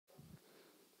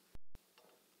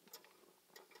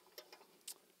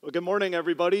Well, good morning,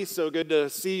 everybody. So good to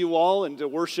see you all and to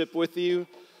worship with you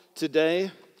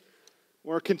today.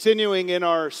 We're continuing in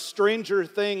our Stranger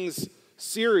Things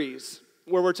series,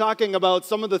 where we're talking about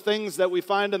some of the things that we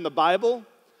find in the Bible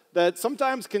that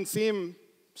sometimes can seem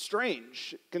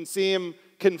strange, can seem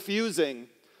confusing,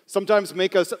 sometimes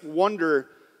make us wonder,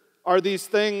 are these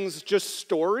things just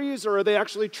stories or are they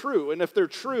actually true? And if they're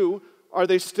true, are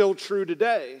they still true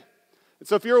today? And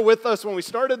so if you were with us when we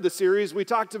started the series, we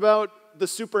talked about the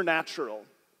supernatural.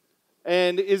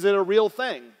 And is it a real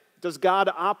thing? Does God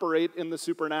operate in the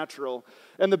supernatural?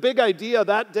 And the big idea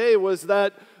that day was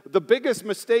that the biggest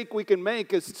mistake we can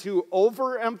make is to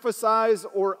overemphasize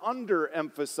or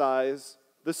underemphasize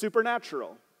the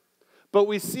supernatural. But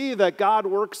we see that God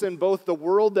works in both the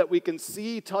world that we can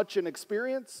see, touch, and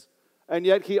experience, and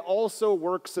yet He also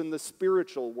works in the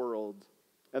spiritual world.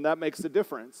 And that makes a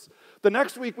difference. The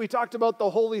next week we talked about the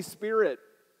Holy Spirit.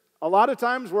 A lot of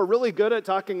times we're really good at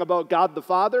talking about God the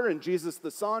Father and Jesus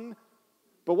the Son,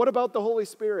 but what about the Holy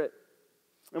Spirit?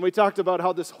 And we talked about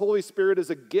how this Holy Spirit is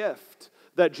a gift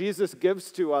that Jesus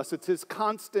gives to us. It's His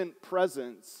constant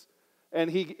presence,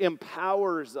 and He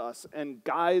empowers us and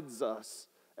guides us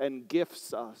and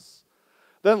gifts us.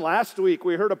 Then last week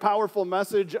we heard a powerful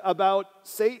message about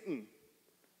Satan.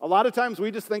 A lot of times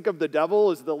we just think of the devil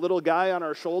as the little guy on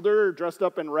our shoulder dressed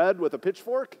up in red with a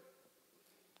pitchfork.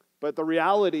 But the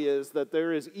reality is that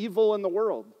there is evil in the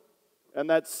world and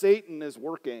that Satan is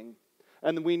working.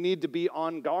 And we need to be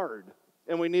on guard.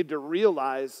 And we need to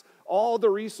realize all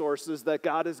the resources that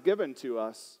God has given to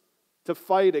us to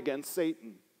fight against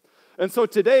Satan. And so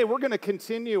today we're going to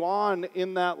continue on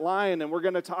in that line, and we're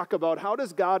going to talk about how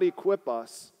does God equip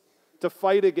us to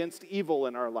fight against evil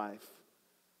in our life?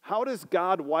 How does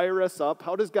God wire us up?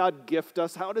 How does God gift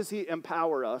us? How does He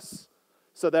empower us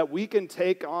so that we can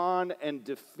take on and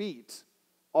defeat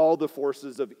all the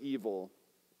forces of evil?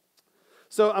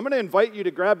 So I'm going to invite you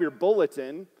to grab your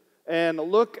bulletin and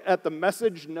look at the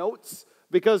message notes,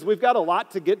 because we've got a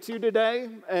lot to get to today,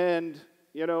 and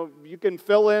you can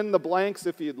fill in the blanks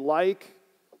if you'd like.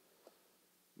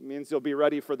 It means you'll be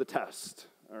ready for the test,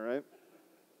 all right?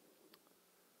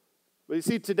 But you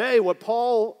see, today what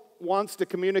Paul wants to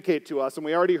communicate to us, and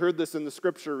we already heard this in the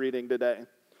scripture reading today,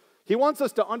 he wants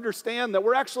us to understand that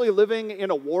we're actually living in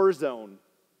a war zone.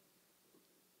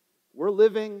 We're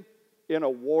living in a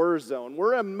war zone.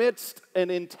 We're amidst an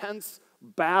intense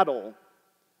battle,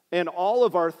 and all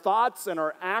of our thoughts and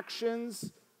our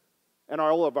actions and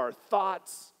all of our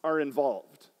thoughts are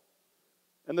involved.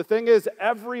 And the thing is,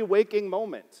 every waking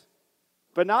moment,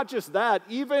 but not just that,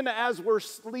 even as we're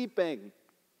sleeping,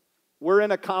 we're in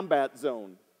a combat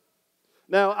zone.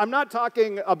 Now, I'm not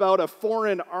talking about a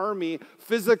foreign army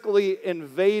physically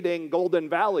invading Golden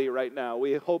Valley right now.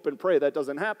 We hope and pray that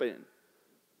doesn't happen.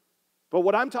 But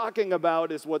what I'm talking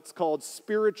about is what's called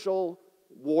spiritual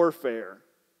warfare.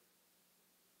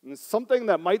 And it's something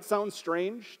that might sound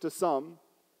strange to some,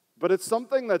 but it's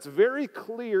something that's very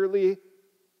clearly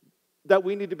that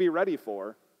we need to be ready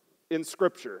for in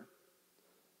Scripture.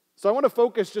 So I want to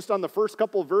focus just on the first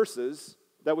couple verses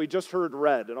that we just heard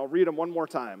read, and I'll read them one more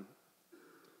time.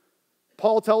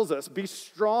 Paul tells us, "Be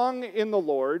strong in the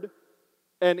Lord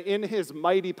and in His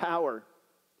mighty power.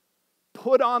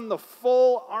 Put on the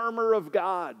full armor of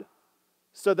God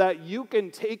so that you can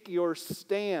take your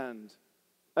stand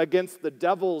against the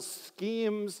devil's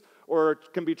schemes," or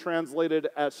it can be translated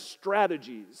as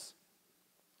strategies.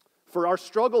 "For our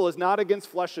struggle is not against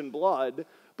flesh and blood,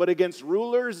 but against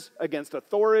rulers, against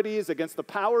authorities, against the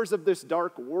powers of this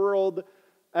dark world,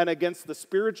 and against the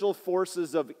spiritual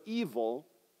forces of evil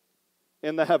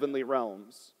in the heavenly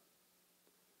realms."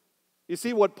 You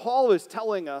see, what Paul is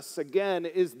telling us, again,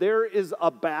 is there is a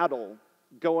battle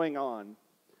going on.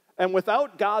 And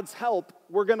without God's help,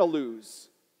 we're going to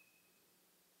lose.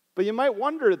 But you might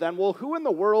wonder then, well, who in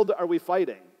the world are we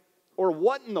fighting? Or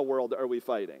what in the world are we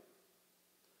fighting?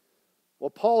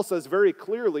 Well, Paul says very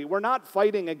clearly, we're not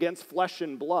fighting against flesh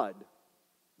and blood.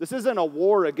 This isn't a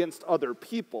war against other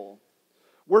people.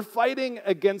 We're fighting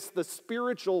against the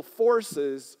spiritual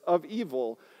forces of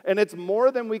evil, and it's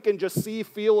more than we can just see,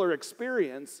 feel, or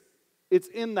experience. It's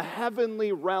in the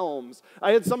heavenly realms.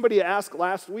 I had somebody ask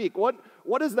last week, what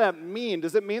does that mean?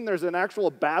 Does it mean there's an actual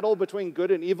battle between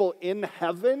good and evil in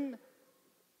heaven?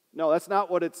 No, that's not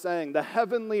what it's saying. The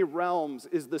heavenly realms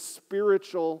is the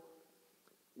spiritual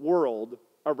world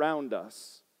around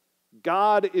us.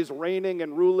 God is reigning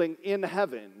and ruling in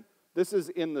heaven. This is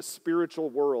in the spiritual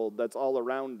world that's all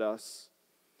around us.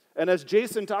 And as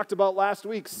Jason talked about last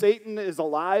week, Satan is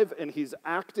alive and he's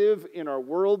active in our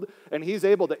world, and he's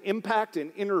able to impact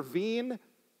and intervene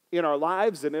in our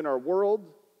lives and in our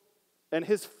world. And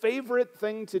his favorite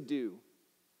thing to do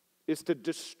is to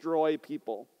destroy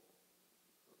people.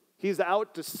 He's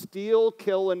out to steal,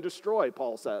 kill, and destroy,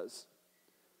 Paul says.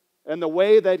 And the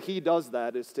way that he does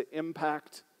that is to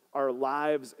impact our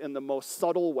lives in the most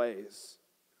subtle ways.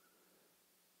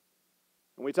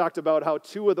 And we talked about how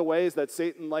two of the ways that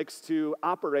Satan likes to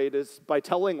operate is by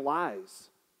telling lies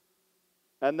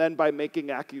and then by making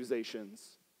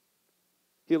accusations.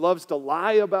 He loves to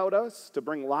lie about us, to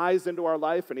bring lies into our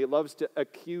life, and he loves to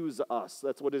accuse us.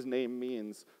 That's what his name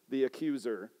means, the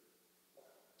accuser.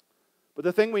 But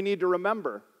the thing we need to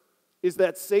remember is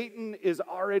that Satan is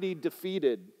already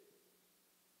defeated.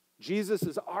 Jesus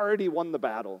has already won the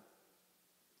battle.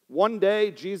 One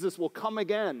day, Jesus will come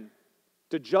again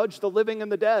to judge the living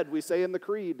and the dead, we say in the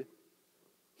Creed.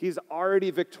 He's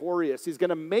already victorious. He's going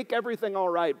to make everything all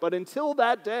right. But until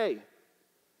that day,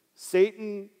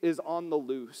 Satan is on the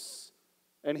loose,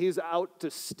 and he's out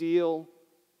to steal,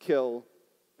 kill,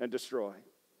 and destroy.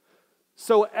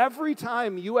 So every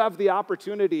time you have the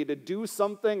opportunity to do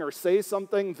something or say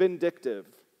something vindictive,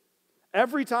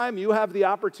 every time you have the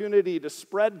opportunity to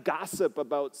spread gossip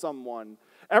about someone,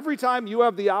 every time you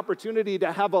have the opportunity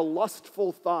to have a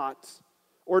lustful thought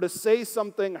or to say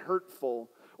something hurtful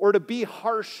or to be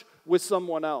harsh with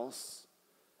someone else,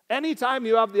 anytime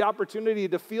you have the opportunity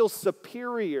to feel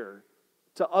superior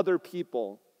to other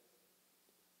people,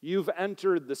 you've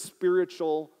entered the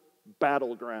spiritual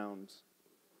battleground.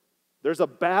 There's a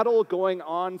battle going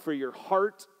on for your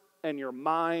heart and your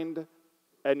mind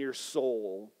and your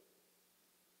soul.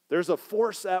 There's a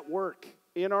force at work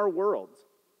in our world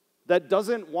that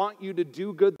doesn't want you to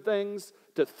do good things,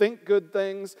 to think good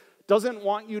things, doesn't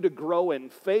want you to grow in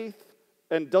faith,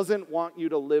 and doesn't want you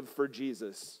to live for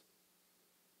Jesus.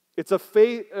 It's a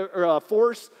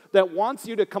force that wants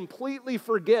you to completely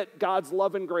forget God's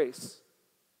love and grace.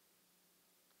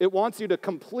 It wants you to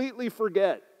completely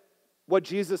forget what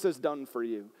Jesus has done for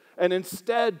you, and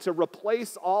instead to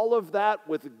replace all of that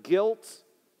with guilt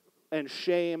and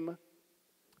shame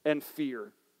and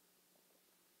fear.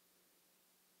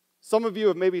 Some of you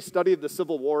have maybe studied the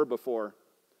Civil War before.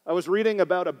 I was reading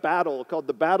about a battle called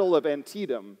the Battle of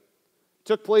Antietam. It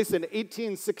took place in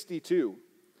 1862,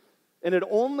 and it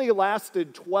only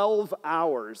lasted 12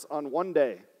 hours on one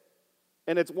day.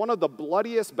 And it's one of the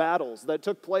bloodiest battles that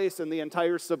took place in the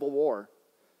entire Civil War.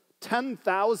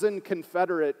 10,000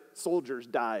 Confederate soldiers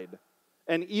died,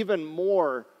 and even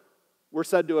more were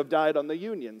said to have died on the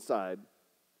Union side.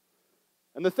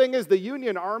 And the thing is, the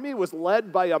Union Army was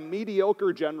led by a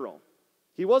mediocre general.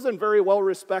 He wasn't very well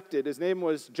respected. His name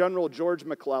was General George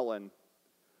McClellan.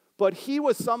 But he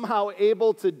was somehow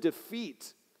able to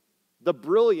defeat the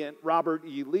brilliant Robert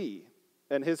E. Lee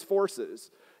and his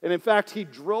forces. And in fact, he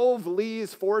drove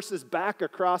Lee's forces back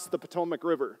across the Potomac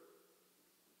River.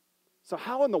 So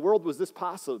how in the world was this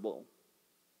possible?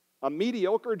 A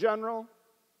mediocre general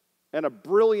and a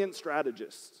brilliant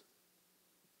strategist.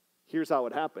 Here's how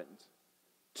it happened.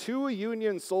 2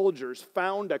 Union soldiers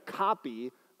found a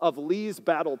copy of Lee's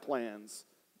battle plans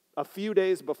a few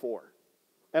days before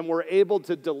and were able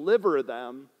to deliver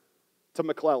them to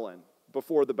McClellan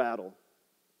before the battle.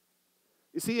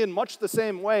 You see, in much the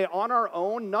same way, on our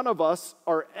own, none of us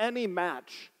are any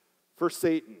match for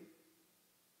Satan.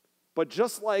 But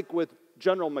just like with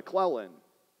General McClellan,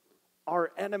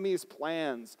 our enemy's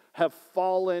plans have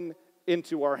fallen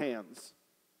into our hands.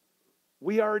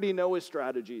 We already know his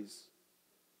strategies.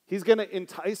 He's going to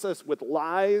entice us with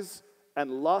lies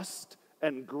and lust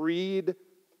and greed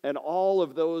and all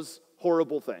of those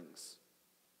horrible things.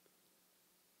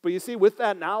 But you see, with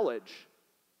that knowledge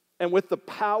and with the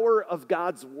power of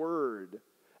God's word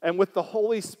and with the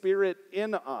Holy Spirit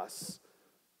in us,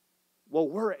 well,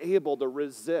 we're able to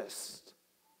resist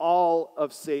all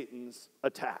of Satan's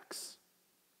attacks.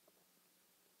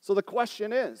 So the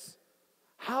question is,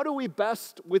 how do we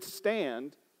best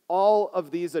withstand all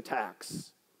of these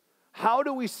attacks? How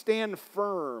do we stand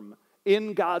firm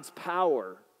in God's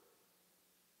power?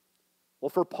 Well,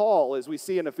 for Paul, as we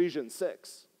see in Ephesians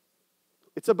 6,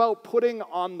 it's about putting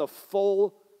on the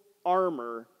full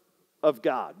armor of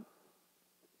God.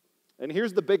 And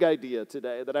here's the big idea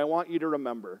today that I want you to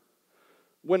remember.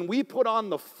 When we put on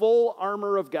the full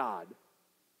armor of God,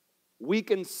 we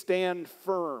can stand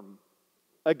firm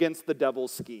against the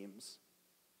devil's schemes.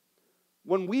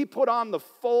 When we put on the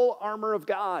full armor of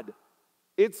God,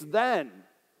 it's then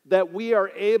that we are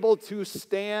able to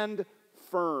stand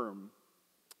firm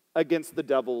against the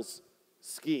devil's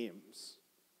schemes.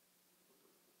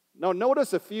 Now,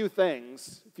 notice a few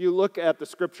things if you look at the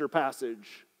scripture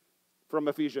passage from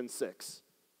Ephesians 6.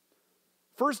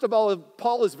 First of all,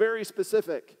 Paul is very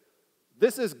specific.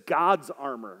 This is God's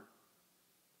armor.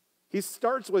 He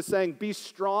starts with saying, be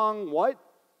strong, what?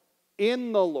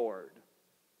 In the Lord.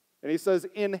 And he says,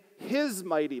 in his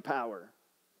mighty power.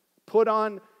 Put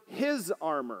on his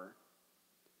armor.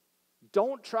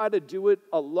 Don't try to do it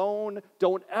alone.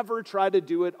 Don't ever try to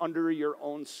do it under your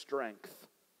own strength.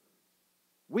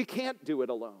 We can't do it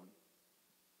alone.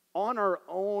 On our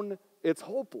own, it's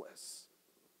hopeless.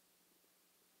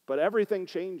 But everything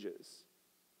changes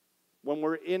when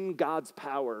we're in God's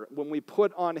power, when we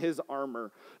put on his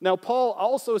armor. Now, Paul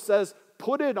also says,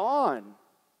 put it on.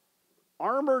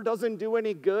 Armor doesn't do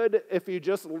any good if you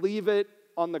just leave it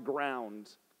on the ground,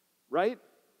 right?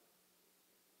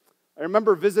 I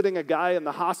remember visiting a guy in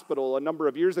the hospital a number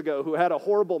of years ago who had a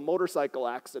horrible motorcycle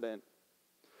accident.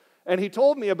 And he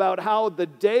told me about how the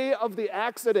day of the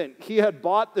accident, he had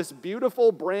bought this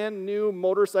beautiful brand new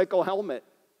motorcycle helmet.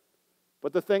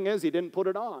 But the thing is, he didn't put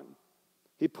it on.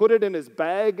 He put it in his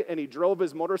bag and he drove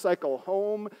his motorcycle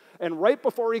home. And right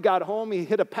before he got home, he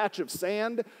hit a patch of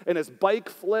sand and his bike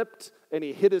flipped and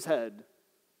he hit his head.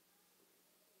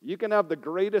 You can have the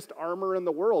greatest armor in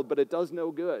the world, but it does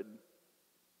no good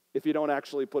if you don't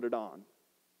actually put it on.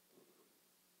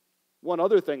 One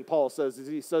other thing Paul says is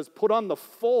he says, put on the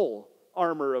full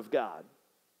armor of God.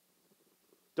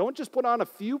 Don't just put on a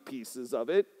few pieces of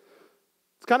it.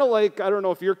 It's kind of like, I don't know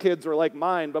if your kids are like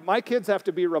mine, but my kids have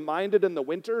to be reminded in the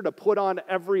winter to put on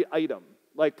every item.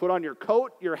 Like put on your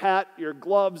coat, your hat, your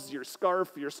gloves, your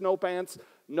scarf, your snow pants.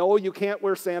 No, you can't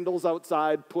wear sandals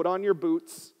outside. Put on your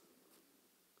boots.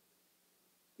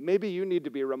 Maybe you need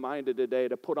to be reminded today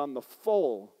to put on the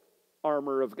full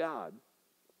armor of God,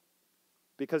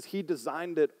 because he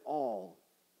designed it all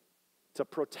to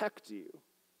protect you.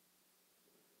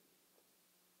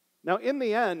 Now, in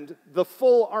the end, the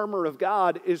full armor of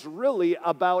God is really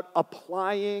about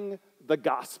applying the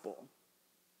gospel.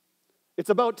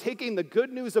 It's about taking the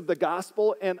good news of the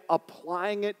gospel and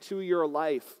applying it to your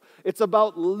life. It's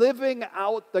about living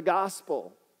out the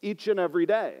gospel each and every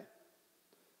day.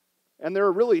 And there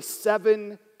are really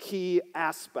 7 key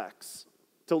aspects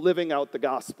to living out the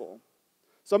gospel.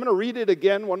 So I'm going to read it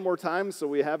again one more time so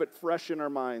we have it fresh in our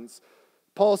minds.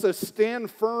 Paul says,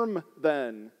 stand firm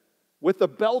then, with the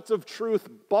belt of truth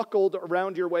buckled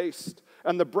around your waist,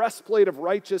 and the breastplate of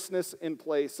righteousness in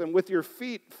place, and with your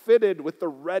feet fitted with the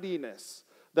readiness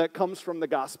that comes from the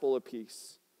gospel of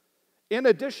peace. In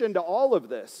addition to all of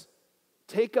this,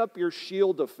 take up your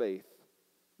shield of faith,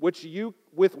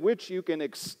 with which you can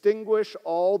extinguish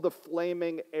all the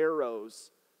flaming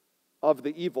arrows of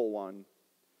the evil one.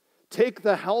 Take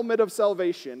the helmet of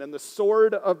salvation and the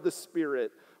sword of the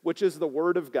Spirit, which is the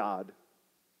word of God,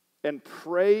 and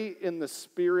pray in the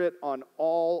Spirit on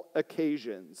all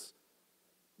occasions,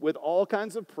 with all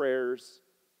kinds of prayers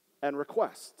and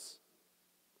requests.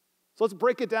 So let's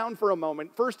break it down for a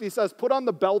moment. First, he says, put on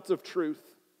the belt of truth.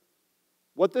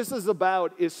 What this is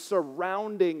about is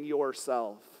surrounding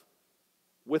yourself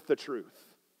with the truth.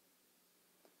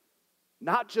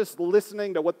 Not just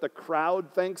listening to what the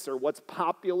crowd thinks or what's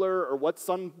popular or what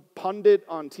some pundit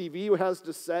on TV has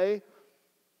to say.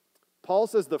 Paul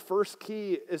says the first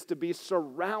key is to be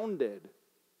surrounded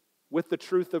with the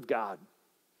truth of God.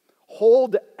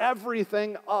 Hold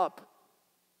everything up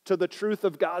to the truth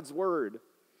of God's word.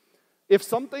 If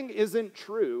something isn't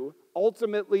true,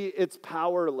 ultimately it's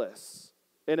powerless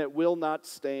and it will not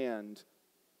stand.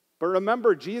 But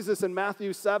remember, Jesus in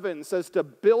Matthew 7 says to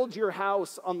build your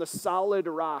house on the solid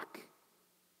rock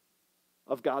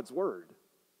of God's word.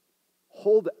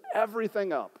 Hold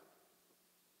everything up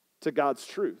to God's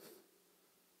truth.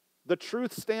 The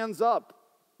truth stands up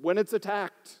when it's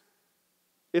attacked.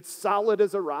 It's solid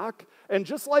as a rock. And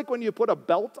just like when you put a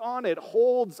belt on, it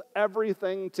holds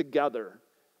everything together.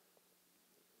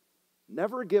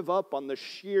 Never give up on the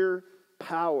sheer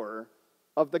power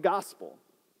of the gospel.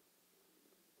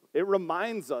 It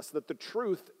reminds us that the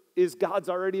truth is God's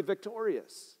already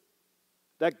victorious,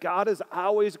 that God is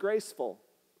always graceful,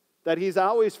 that he's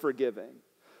always forgiving.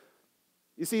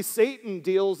 You see, Satan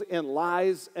deals in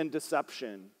lies and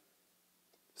deception.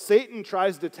 Satan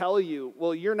tries to tell you,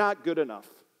 well, you're not good enough.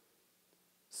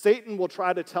 Satan will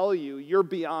try to tell you you're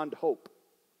beyond hope.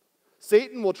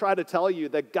 Satan will try to tell you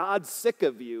that God's sick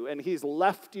of you and he's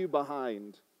left you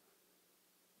behind.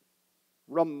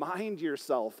 Remind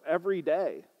yourself every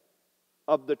day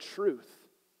of the truth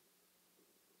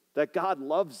that God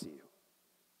loves you.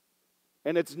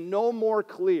 And it's no more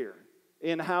clear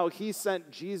in how he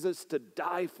sent Jesus to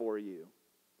die for you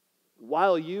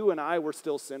while you and I were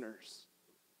still sinners.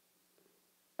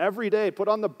 Every day, put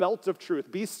on the belt of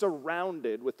truth. Be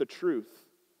surrounded with the truth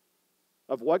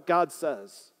of what God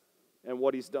says and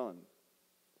what he's done.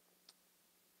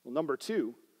 Well, number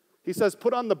 2, He says,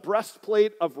 put on the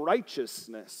breastplate of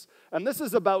righteousness. And this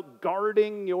is about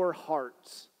guarding your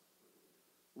heart.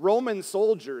 Roman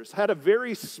soldiers had a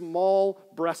very small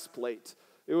breastplate.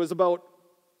 It was about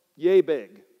yay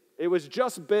big. It was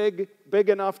just big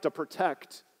enough to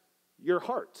protect your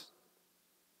heart,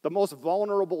 the most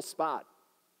vulnerable spot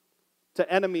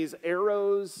to enemies'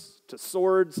 arrows, to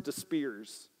swords, to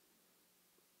spears.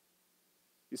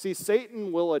 You see,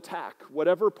 Satan will attack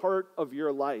whatever part of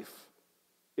your life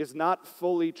is not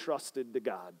fully trusted to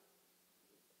God.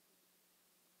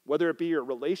 Whether it be your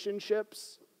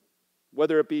relationships,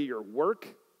 whether it be your work,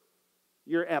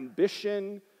 your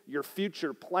ambition, your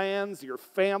future plans, your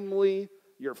family,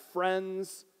 your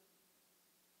friends.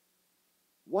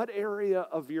 What area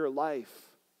of your life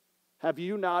have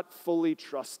you not fully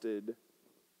trusted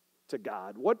to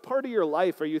God? What part of your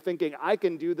life are you thinking, I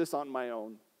can do this on my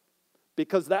own?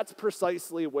 Because that's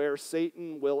precisely where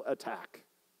Satan will attack.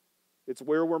 It's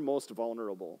where we're most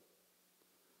vulnerable.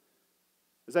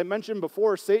 As I mentioned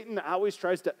before, Satan always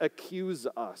tries to accuse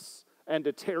us and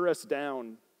to tear us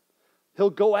down. He'll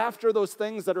go after those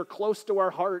things that are close to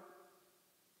our heart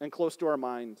and close to our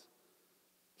mind.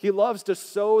 He loves to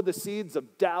sow the seeds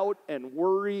of doubt and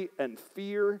worry and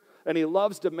fear, and he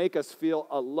loves to make us feel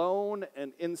alone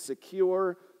and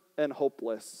insecure and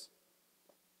hopeless.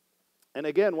 And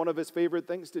again, one of his favorite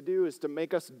things to do is to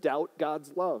make us doubt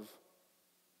God's love,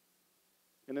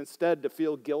 and instead to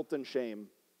feel guilt and shame.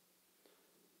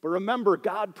 But remember,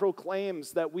 God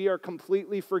proclaims that we are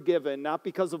completely forgiven, not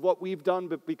because of what we've done,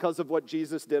 but because of what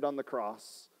Jesus did on the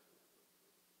cross.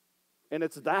 And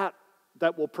it's that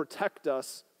will protect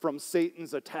us from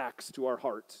Satan's attacks to our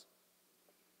hearts.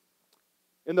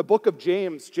 In the book of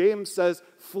James, James says,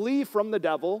 flee from the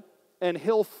devil, and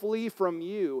he'll flee from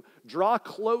you. Draw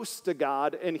close to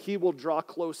God, and he will draw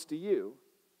close to you.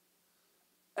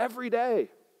 Every day,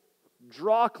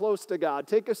 draw close to God.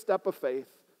 Take a step of faith,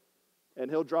 and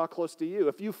he'll draw close to you.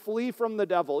 If you flee from the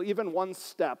devil, even one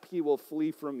step, he will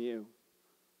flee from you.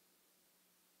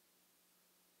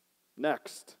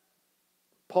 Next,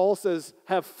 Paul says,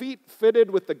 have feet fitted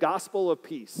with the gospel of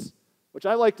peace, which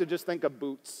I like to just think of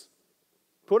boots.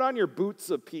 Put on your boots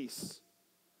of peace.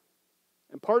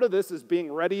 And part of this is being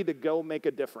ready to go make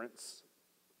a difference.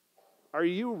 Are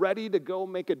you ready to go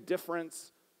make a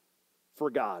difference for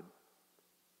God?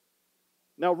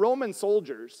 Now, Roman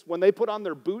soldiers, when they put on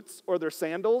their boots or their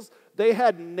sandals, they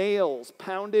had nails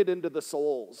pounded into the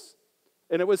soles.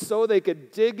 And it was so they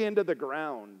could dig into the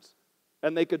ground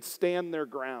and they could stand their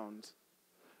ground.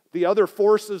 The other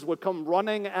forces would come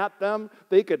running at them.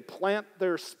 They could plant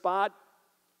their spot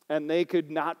and they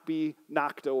could not be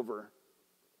knocked over.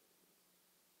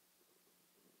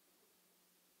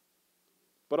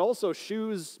 But also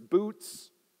shoes,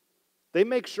 boots, they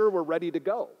make sure we're ready to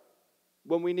go.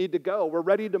 When we need to go, we're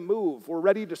ready to move, we're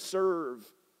ready to serve.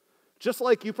 Just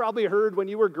like you probably heard when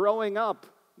you were growing up,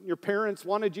 your parents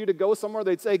wanted you to go somewhere,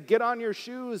 they'd say, get on your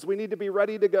shoes, we need to be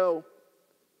ready to go.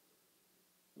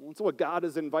 That's what God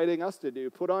is inviting us to do.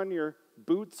 Put on your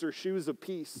boots or shoes of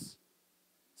peace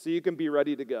so you can be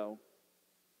ready to go.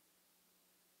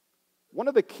 One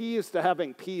of the keys to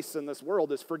having peace in this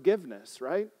world is forgiveness,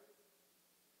 right?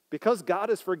 Because God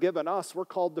has forgiven us, we're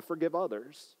called to forgive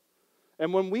others.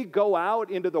 And when we go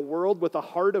out into the world with a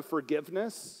heart of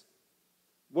forgiveness,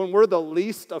 when we're the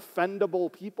least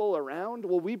offendable people around,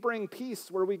 well, we bring peace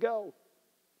where we go.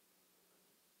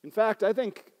 In fact, I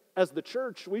think as the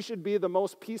church, we should be the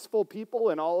most peaceful people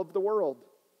in all of the world.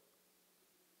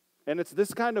 And it's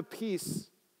this kind of peace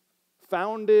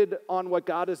founded on what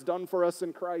God has done for us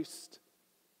in Christ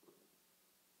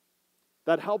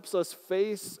that helps us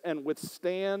face and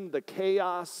withstand the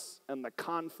chaos and the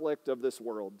conflict of this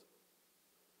world.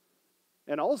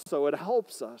 And also, it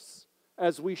helps us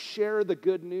as we share the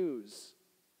good news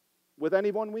with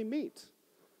anyone we meet.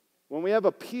 When we have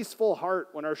a peaceful heart,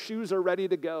 when our shoes are ready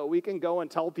to go, we can go and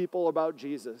tell people about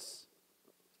Jesus.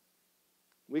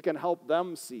 We can help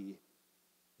them see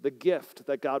the gift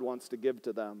that God wants to give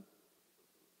to them.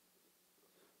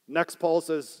 Next, Paul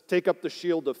says, take up the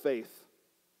shield of faith.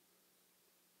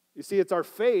 You see, it's our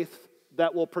faith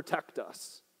that will protect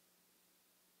us.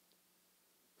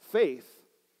 Faith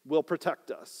will protect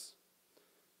us.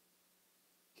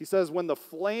 He says, when the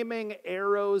flaming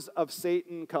arrows of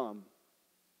Satan come,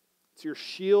 it's your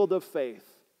shield of faith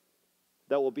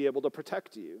that will be able to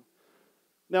protect you.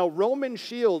 Now, Roman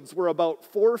shields were about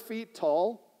 4 feet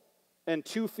tall and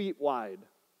 2 feet wide.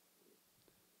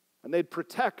 And they'd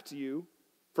protect you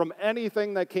from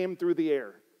anything that came through the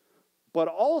air. But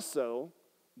also,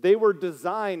 they were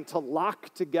designed to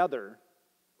lock together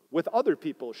with other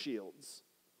people's shields.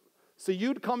 So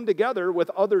you'd come together with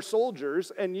other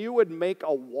soldiers and you would make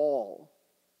a wall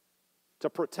to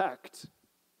protect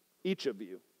each of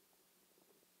you.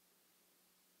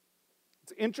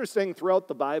 It's interesting throughout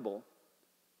the Bible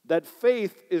that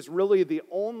faith is really the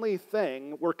only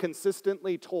thing we're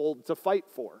consistently told to fight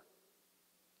for.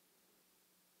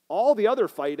 All the other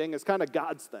fighting is kind of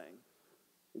God's thing.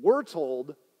 We're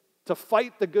told to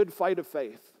fight the good fight of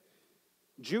faith.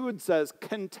 Jude says,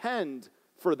 contend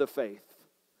for the faith.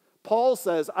 Paul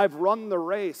says, I've run the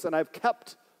race and I've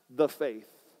kept the faith.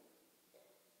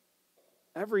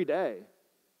 Every day,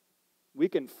 we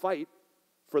can fight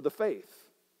for the faith.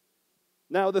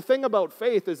 Now, the thing about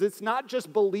faith is it's not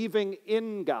just believing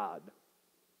in God.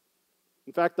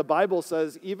 In fact, the Bible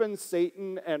says even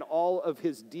Satan and all of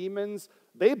his demons,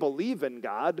 they believe in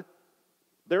God.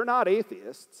 They're not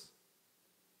atheists.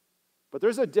 But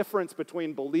there's a difference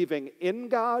between believing in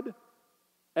God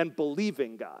and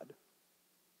believing God.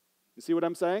 You see what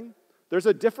I'm saying? There's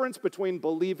a difference between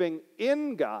believing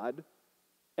in God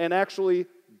and actually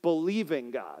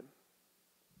believing God.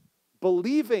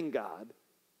 Believing God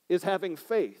is having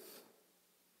faith.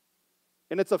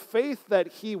 And it's a faith that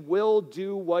he will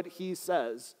do what he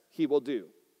says he will do.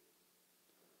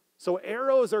 So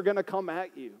arrows are going to come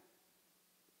at you.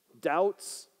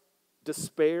 Doubts,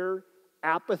 despair,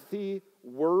 apathy,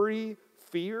 worry,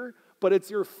 fear, but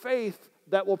it's your faith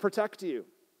that will protect you.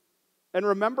 And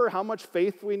remember how much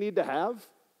faith we need to have?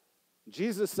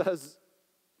 Jesus says,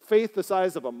 faith the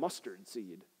size of a mustard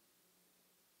seed,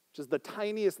 which is the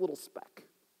tiniest little speck.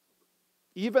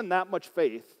 Even that much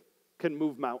faith can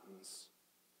move mountains.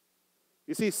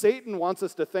 You see, Satan wants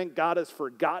us to think God has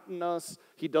forgotten us,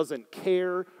 he doesn't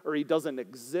care, or he doesn't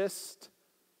exist.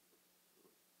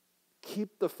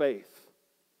 Keep the faith.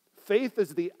 Faith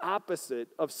is the opposite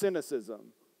of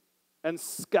cynicism and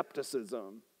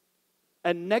skepticism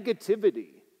and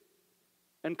negativity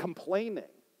and complaining.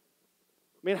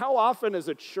 I mean, how often as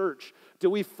a church do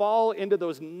we fall into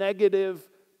those negative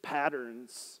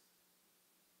patterns?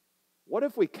 What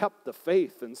if we kept the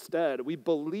faith instead? We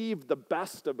believed the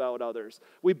best about others.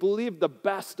 We believed the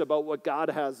best about what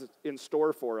God has in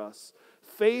store for us.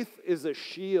 Faith is a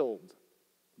shield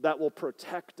that will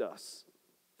protect us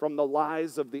from the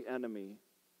lies of the enemy.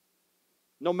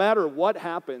 No matter what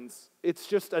happens, it's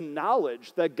just a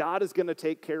knowledge that God is going to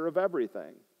take care of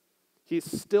everything. He's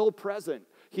still present,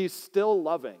 he's still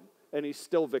loving, and he's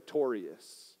still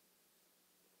victorious.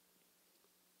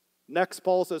 Next,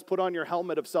 Paul says, put on your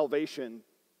helmet of salvation.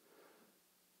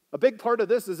 A big part of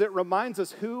this is it reminds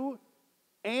us who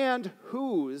and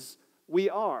whose we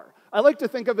are. I like to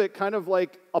think of it kind of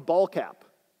like a ball cap.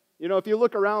 You know, if you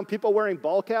look around, people wearing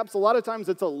ball caps, a lot of times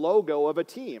it's a logo of a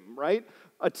team, right?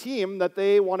 A team that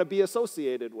they want to be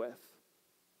associated with.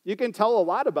 You can tell a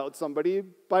lot about somebody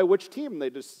by which team they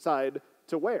decide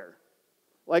to wear.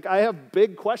 Like, I have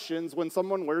big questions when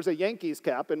someone wears a Yankees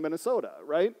cap in Minnesota,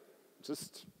 right?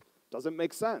 Just doesn't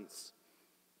make sense.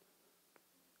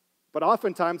 But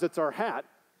oftentimes it's our hat,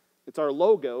 it's our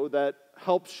logo that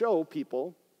helps show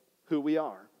people who we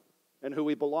are and who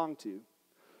we belong to.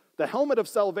 The helmet of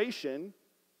salvation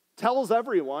tells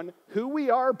everyone who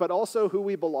we are, but also who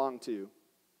we belong to.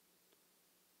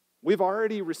 We've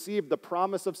already received the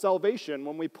promise of salvation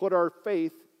when we put our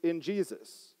faith in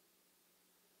Jesus.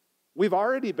 We've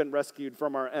already been rescued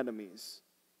from our enemies.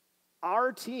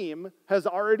 Our team has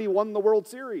already won the World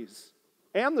Series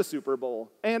and the Super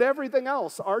Bowl and everything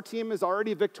else. Our team is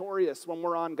already victorious when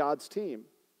we're on God's team.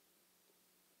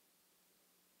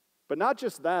 But not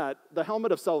just that, the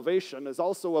helmet of salvation is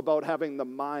also about having the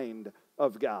mind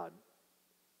of God.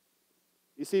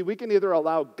 You see, we can either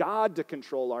allow God to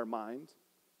control our mind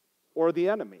or the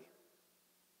enemy.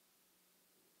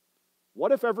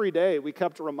 What if every day we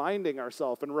kept reminding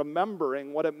ourselves and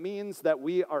remembering what it means that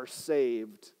we are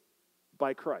saved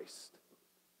by Christ?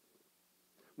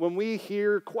 When we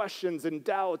hear questions and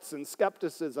doubts and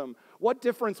skepticism, what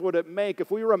difference would it make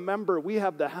if we remember we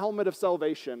have the helmet of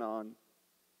salvation on?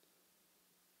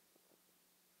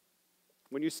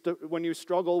 When you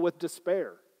struggle with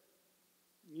despair,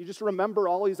 you just remember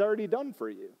all he's already done for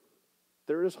you.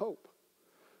 There is hope.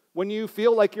 When you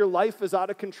feel like your life is out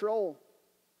of control,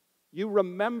 you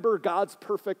remember God's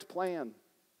perfect plan.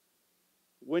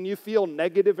 When you feel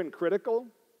negative and critical,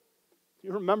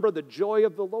 you remember the joy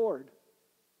of the Lord.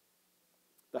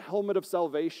 The helmet of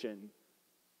salvation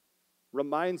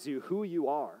reminds you who you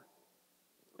are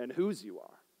and whose you are.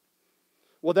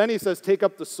 Well, then he says, take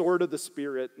up the sword of the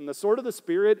Spirit. And the sword of the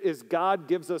Spirit is God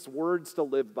gives us words to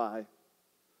live by.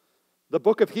 The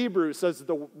book of Hebrews says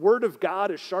the word of God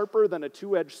is sharper than a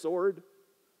two-edged sword.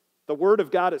 The word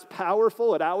of God is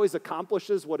powerful. It always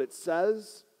accomplishes what it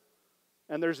says.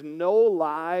 And there's no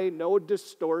lie, no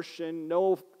distortion,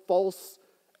 no false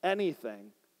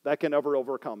anything that can ever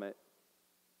overcome it.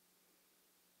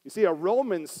 You see, a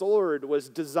Roman sword was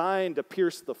designed to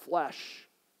pierce the flesh.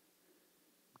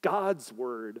 God's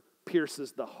word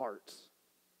pierces the heart.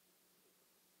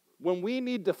 When we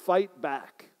need to fight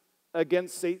back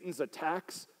against Satan's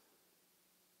attacks,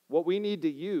 what we need to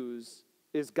use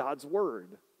is God's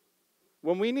word.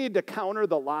 When we need to counter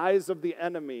the lies of the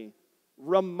enemy,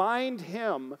 remind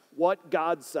him what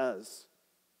God says.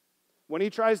 When he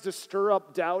tries to stir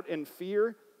up doubt and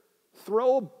fear,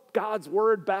 throw God's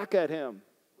word back at him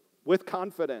with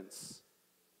confidence.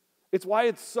 It's why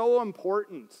it's so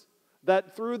important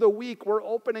that through the week we're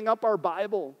opening up our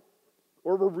Bible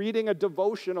or we're reading a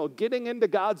devotional, getting into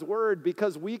God's word,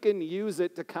 because we can use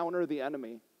it to counter the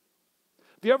enemy.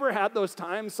 Have you ever had those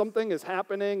times something is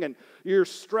happening and you're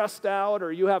stressed out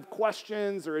or you have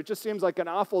questions or it just seems like an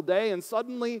awful day and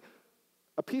suddenly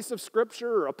a piece of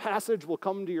scripture or a passage will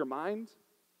come to your mind?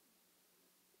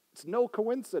 It's no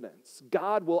coincidence.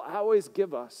 God will always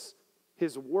give us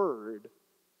his word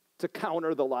to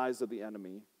counter the lies of the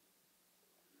enemy.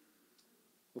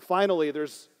 Well, finally,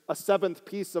 there's a seventh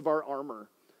piece of our armor.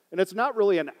 And it's not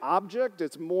really an object,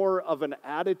 it's more of an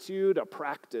attitude, a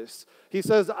practice. He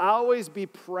says, always be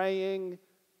praying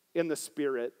in the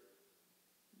Spirit,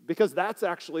 because that's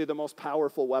actually the most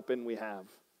powerful weapon we have.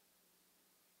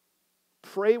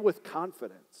 Pray with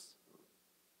confidence.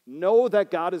 Know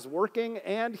that God is working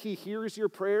and he hears your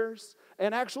prayers,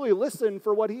 and actually listen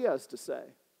for what he has to say.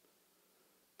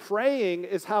 Praying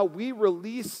is how we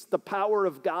release the power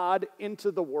of God into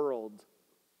the world.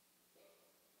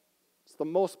 It's the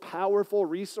most powerful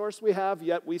resource we have,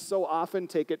 yet we so often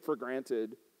take it for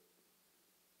granted.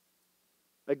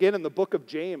 Again, in the book of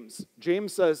James,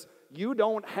 James says, you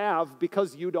don't have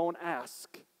because you don't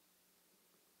ask.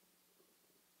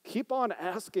 Keep on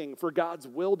asking for God's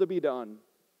will to be done,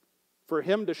 for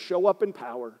him to show up in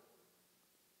power,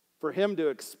 for him to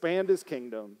expand his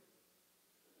kingdom.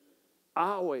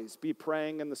 Always be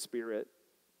praying in the Spirit.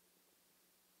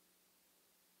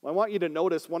 Well, I want you to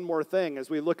notice one more thing as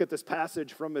we look at this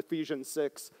passage from Ephesians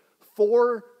 6.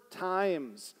 4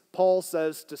 times Paul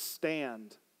says to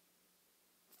stand.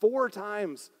 4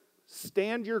 times,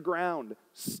 stand your ground,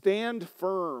 stand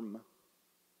firm.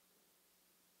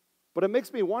 But it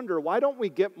makes me wonder, why don't we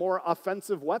get more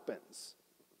offensive weapons?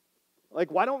 Like,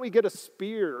 why don't we get a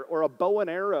spear or a bow and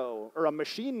arrow or a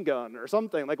machine gun or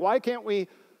something? Like, why can't we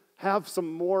have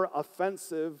some more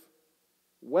offensive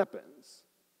weapons?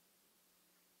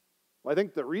 Well, I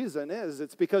think the reason is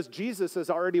it's because Jesus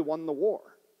has already won the war.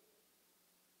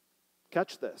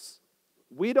 Catch this.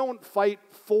 We don't fight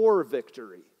for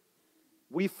victory.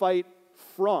 We fight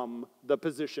from the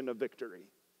position of victory.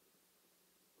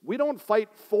 We don't fight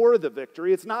for the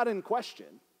victory. It's not in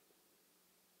question.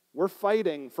 We're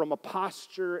fighting from a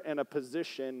posture and a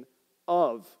position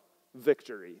of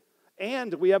victory.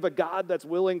 And we have a God that's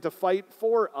willing to fight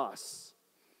for us.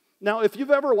 Now, if you've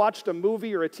ever watched a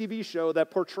movie or a TV show that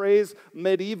portrays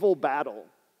medieval battle,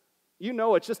 you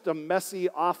know it's just a messy,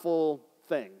 awful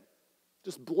thing.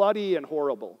 Just bloody and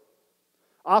horrible.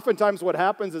 Oftentimes what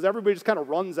happens is everybody just kind of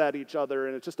runs at each other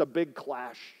and it's just a big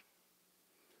clash.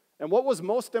 And what was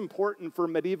most important for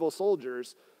medieval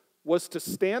soldiers was to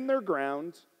stand their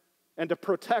ground and to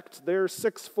protect their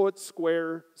 6-foot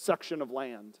square section of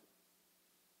land.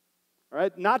 All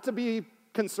right? Not to be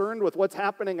concerned with what's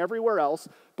happening everywhere else,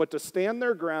 but to stand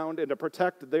their ground and to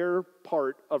protect their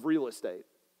part of real estate.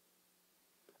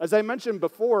 As I mentioned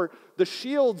before, the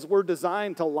shields were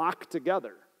designed to lock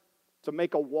together, to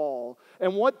make a wall.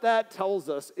 And what that tells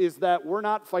us is that we're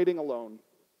not fighting alone.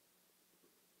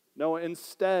 No,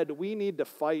 instead, we need to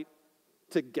fight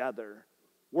together.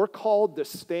 We're called to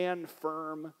stand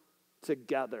firm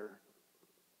together.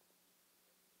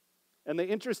 And the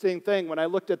interesting thing when I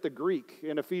looked at the Greek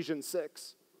in Ephesians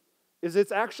 6 is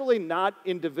it's actually not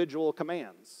individual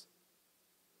commands.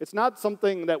 It's not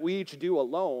something that we each do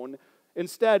alone.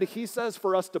 Instead, he says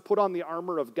for us to put on the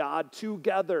armor of God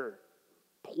together,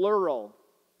 plural,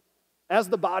 as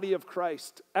the body of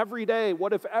Christ. Every day,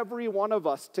 what if every one of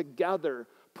us together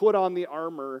put on the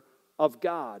armor of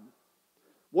God?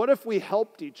 What if we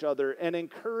helped each other and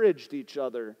encouraged each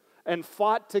other and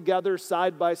fought together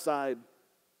side by side?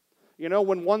 You know,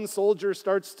 when one soldier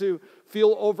starts to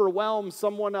feel overwhelmed,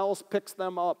 someone else picks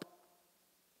them up.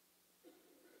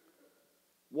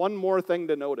 One more thing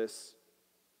to notice.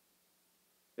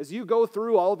 As you go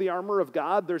through all the armor of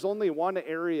God, there's only one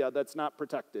area that's not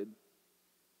protected.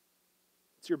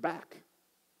 It's your back.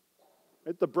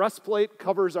 Right? The breastplate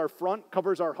covers our front,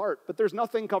 covers our heart, but there's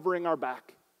nothing covering our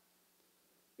back.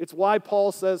 It's why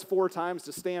Paul says 4 times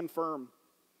to stand firm.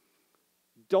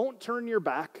 Don't turn your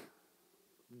back.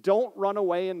 Don't run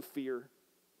away in fear.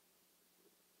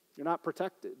 You're not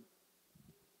protected.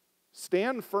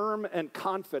 Stand firm and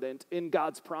confident in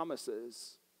God's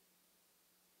promises.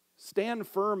 Stand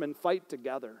firm and fight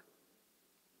together,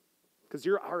 because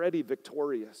you're already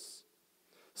victorious.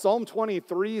 Psalm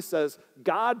 23 says,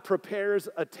 God prepares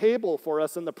a table for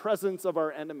us in the presence of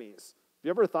our enemies. Have you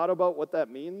ever thought about what that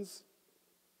means?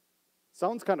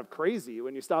 Sounds kind of crazy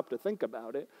when you stop to think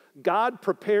about it. God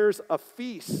prepares a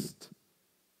feast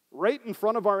right in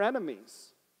front of our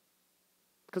enemies,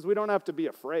 because we don't have to be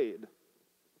afraid.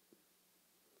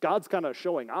 God's kind of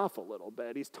showing off a little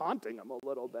bit. He's taunting them a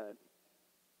little bit.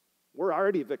 We're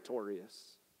already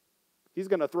victorious. He's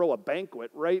going to throw a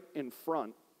banquet right in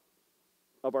front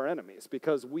of our enemies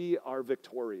because we are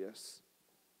victorious.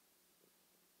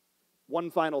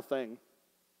 One final thing,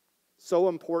 so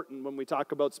important when we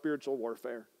talk about spiritual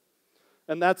warfare,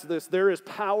 and that's this: there is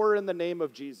power in the name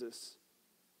of Jesus.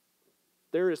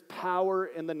 There is power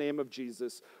in the name of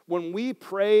Jesus. When we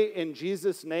pray in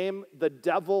Jesus' name, the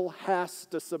devil has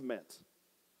to submit.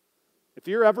 If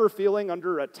you're ever feeling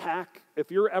under attack,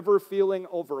 if you're ever feeling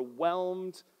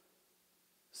overwhelmed,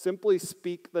 simply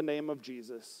speak the name of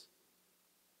Jesus.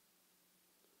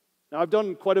 Now, I've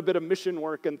done quite a bit of mission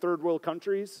work in third world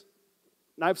countries,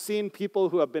 and I've seen people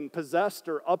who have been possessed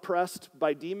or oppressed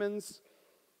by demons,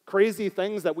 crazy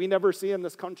things that we never see in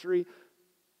this country.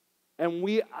 And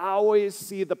we always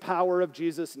see the power of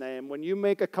Jesus' name. When you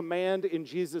make a command in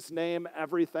Jesus' name,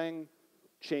 everything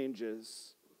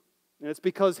changes. And it's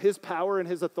because his power and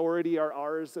his authority are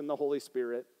ours in the Holy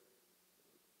Spirit.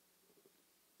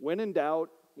 When in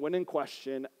doubt, when in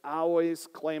question, always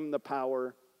claim the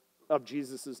power of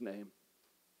Jesus' name.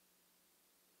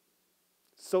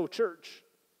 So, church,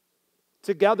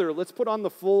 together, let's put on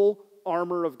the full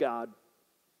armor of God.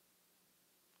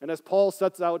 And as Paul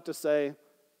sets out to say,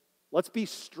 let's be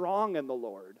strong in the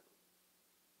Lord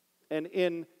and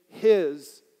in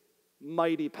his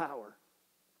mighty power.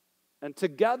 And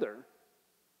together,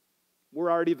 we're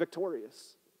already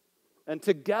victorious. And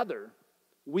together,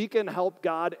 we can help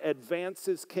God advance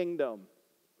his kingdom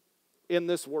in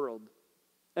this world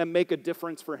and make a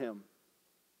difference for him.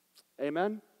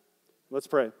 Amen? Let's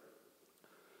pray.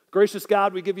 Gracious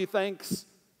God, we give you thanks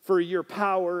for your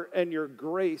power and your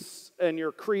grace and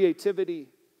your creativity.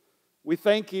 We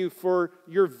thank you for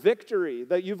your victory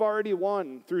that you've already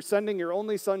won through sending your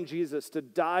only son, Jesus, to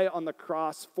die on the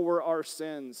cross for our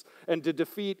sins and to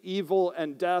defeat evil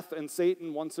and death and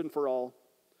Satan once and for all.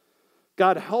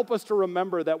 God, help us to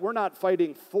remember that we're not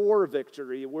fighting for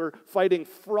victory. We're fighting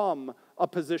from a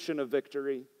position of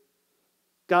victory.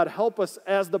 God, help us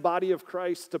as the body of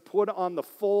Christ to put on the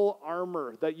full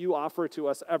armor that you offer to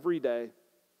us every day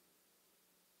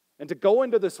and to go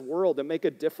into this world and make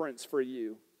a difference for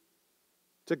you.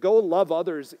 To go love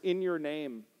others in your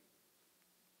name,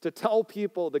 to tell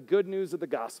people the good news of the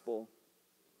gospel,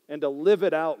 and to live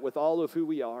it out with all of who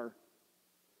we are.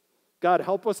 God,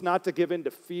 help us not to give in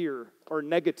to fear or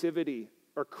negativity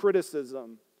or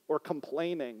criticism or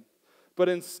complaining, but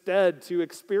instead to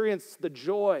experience the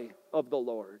joy of the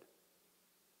Lord.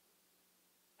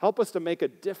 Help us to make a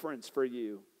difference for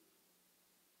you.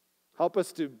 Help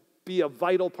us to be a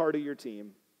vital part of your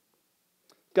team.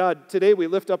 God, today we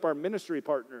lift up our ministry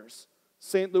partners,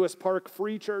 St. Louis Park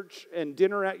Free Church and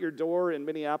Dinner at Your Door in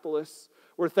Minneapolis.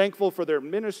 We're thankful for their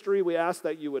ministry. We ask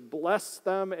that you would bless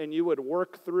them and you would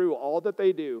work through all that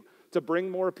they do to bring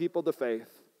more people to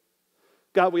faith.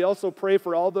 God, we also pray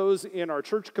for all those in our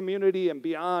church community and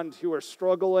beyond who are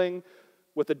struggling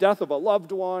with the death of a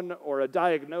loved one or a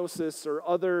diagnosis or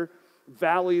other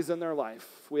valleys in their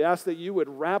life. We ask that you would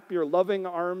wrap your loving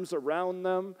arms around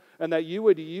them and that you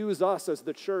would use us as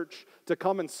the church to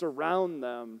come and surround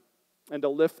them and to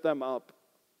lift them up.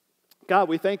 God,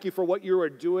 we thank you for what you are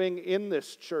doing in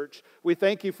this church. We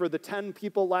thank you for the 10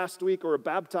 people last week who were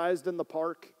baptized in the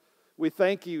park. We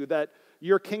thank you that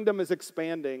your kingdom is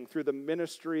expanding through the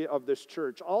ministry of this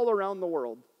church all around the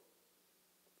world.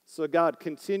 So God,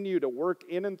 continue to work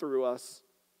in and through us.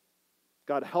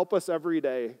 God, help us every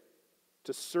day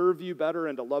to serve you better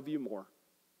and to love you more.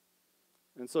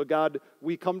 And so, God,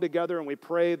 we come together and we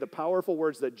pray the powerful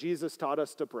words that Jesus taught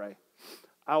us to pray.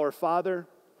 Our Father,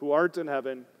 who art in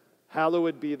heaven,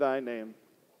 hallowed be thy name.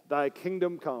 Thy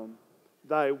kingdom come,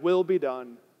 thy will be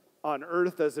done, on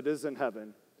earth as it is in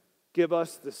heaven. Give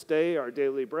us this day our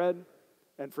daily bread,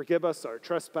 and forgive us our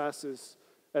trespasses,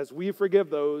 as we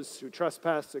forgive those who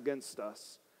trespass against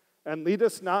us. And lead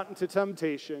us not into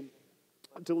temptation,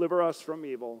 but deliver us from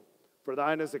evil. For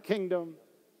thine is the kingdom,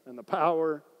 and the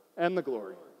power, and the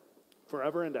glory,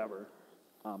 forever and ever.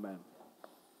 Amen.